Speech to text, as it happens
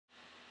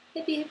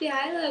Hippie hippie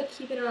hi-lo,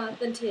 keeping it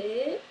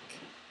authentic.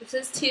 This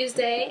is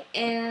Tuesday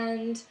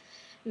and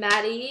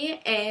Maddie,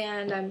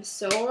 and I'm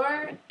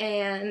sore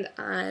and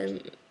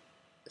I'm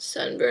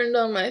sunburned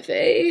on my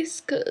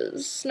face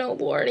because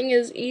snowboarding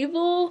is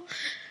evil.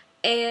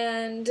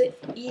 And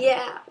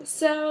yeah,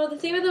 so the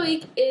theme of the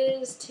week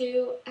is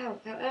to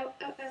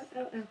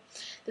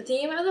The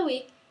theme of the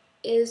week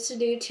is to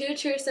do 2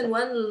 truths and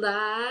 1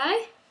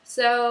 lie.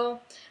 So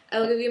I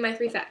will give you my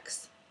 3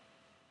 facts.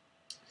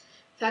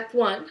 Fact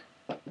 1.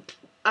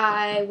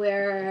 I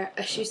wear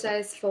a shoe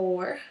size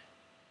 4.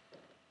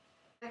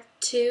 Fact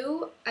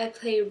 2, I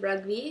play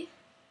rugby.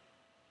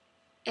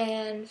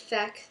 And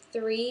fact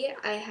 3,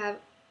 I have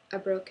a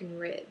broken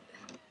rib.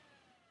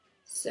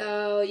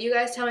 So you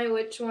guys tell me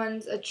which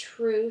one's a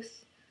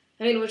truth,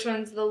 which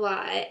one's the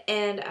lie,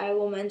 and I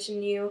will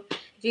mention you.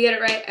 If you get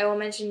it right, I will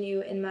mention you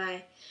in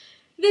my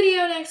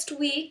video next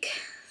week.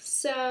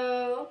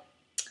 So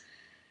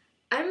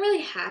I'm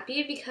really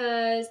happy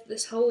because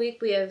this whole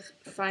week we have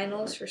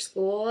finals for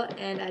school,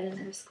 and I didn't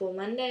have school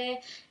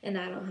Monday, and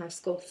I don't have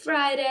school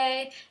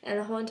Friday, and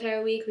the whole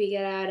entire week we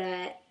get out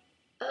at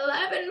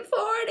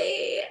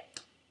 11:40.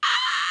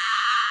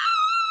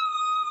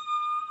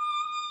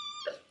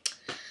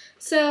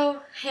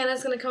 So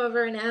Hannah's gonna come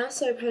over now,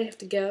 so I probably have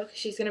to go because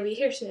she's gonna be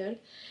here soon,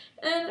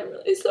 and I'm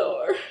really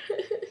sore.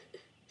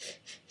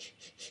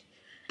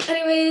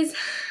 Anyways,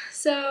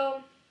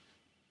 so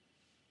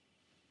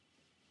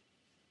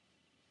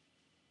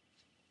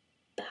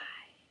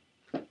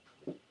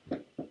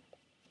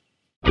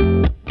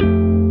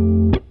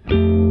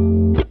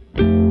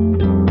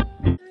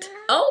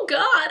oh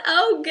God,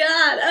 oh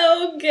God,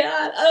 oh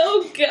God,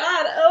 oh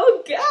God,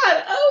 oh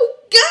God, oh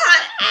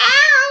God,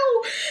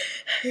 ow!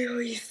 Oh,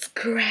 he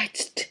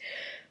scratched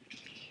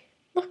me.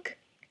 Look,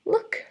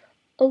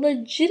 a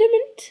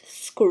legitimate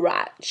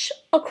scratch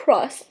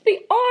across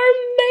the arm,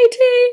 matey.